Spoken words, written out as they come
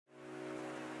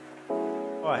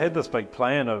I had this big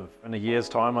plan of in a year's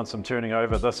time, once I'm turning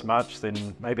over this much,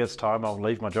 then maybe it's time I'll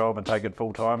leave my job and take it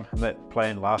full time. And that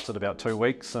plan lasted about 2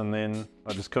 weeks, and then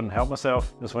I just couldn't help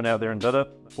myself. Just went out there and did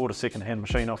it. Bought a second-hand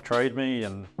machine off Trade Me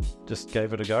and just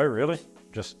gave it a go, really.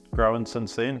 Just growing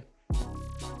since then.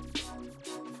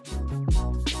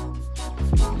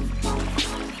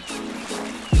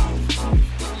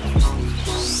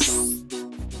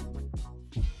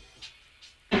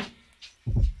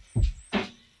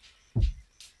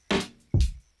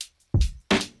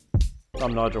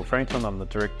 I'm Nigel Franklin. I'm the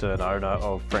director and owner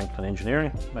of Franklin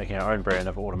Engineering, making our own brand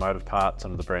of automotive parts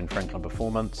under the brand Franklin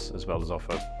Performance, as well as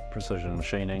offer precision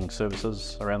machining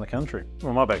services around the country.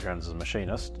 Well, my background is a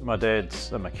machinist. My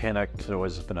dad's a mechanic, he's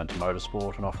always been into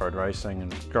motorsport and off-road racing,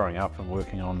 and growing up and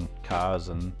working on cars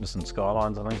and Nissan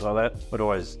Skylines and things like that, we'd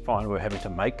always find we were having to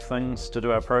make things to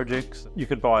do our projects. You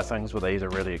could buy things that were either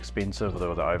really expensive, or they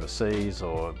were overseas,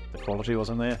 or the quality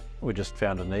wasn't there. We just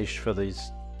found a niche for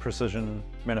these precision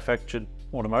manufactured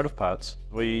automotive parts.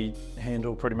 We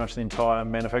handle pretty much the entire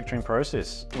manufacturing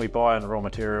process. We buy in raw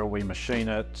material, we machine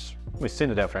it, we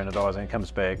send it out for anodizing, it comes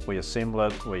back, we assemble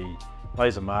it, we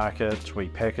laser mark it, we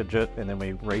package it, and then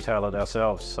we retail it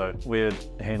ourselves. So we're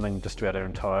handling just about our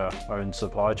entire own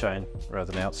supply chain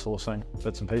rather than outsourcing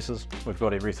bits and pieces. We've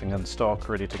got everything in stock,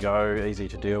 ready to go, easy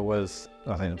to deal with.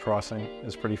 I think the pricing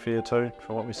is pretty fair too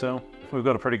for what we sell. We've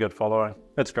got a pretty good following.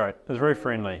 It's great. It's very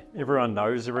friendly. Everyone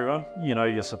knows everyone. You know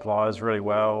your suppliers really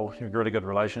well. You've got really good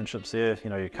relationships there. You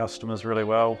know your customers really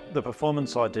well. The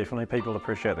performance side, definitely people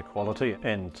appreciate the quality,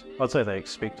 and I'd say they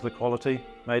expect the quality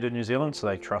made in New Zealand, so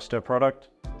they trust our product.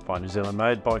 Buy New Zealand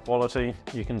made, buy quality.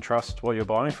 You can trust what you're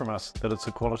buying from us, that it's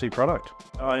a quality product.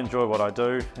 I enjoy what I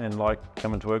do and like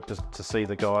coming to work just to see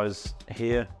the guys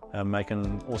here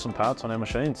making awesome parts on our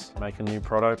machines, making new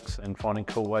products and finding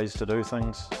cool ways to do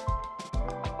things.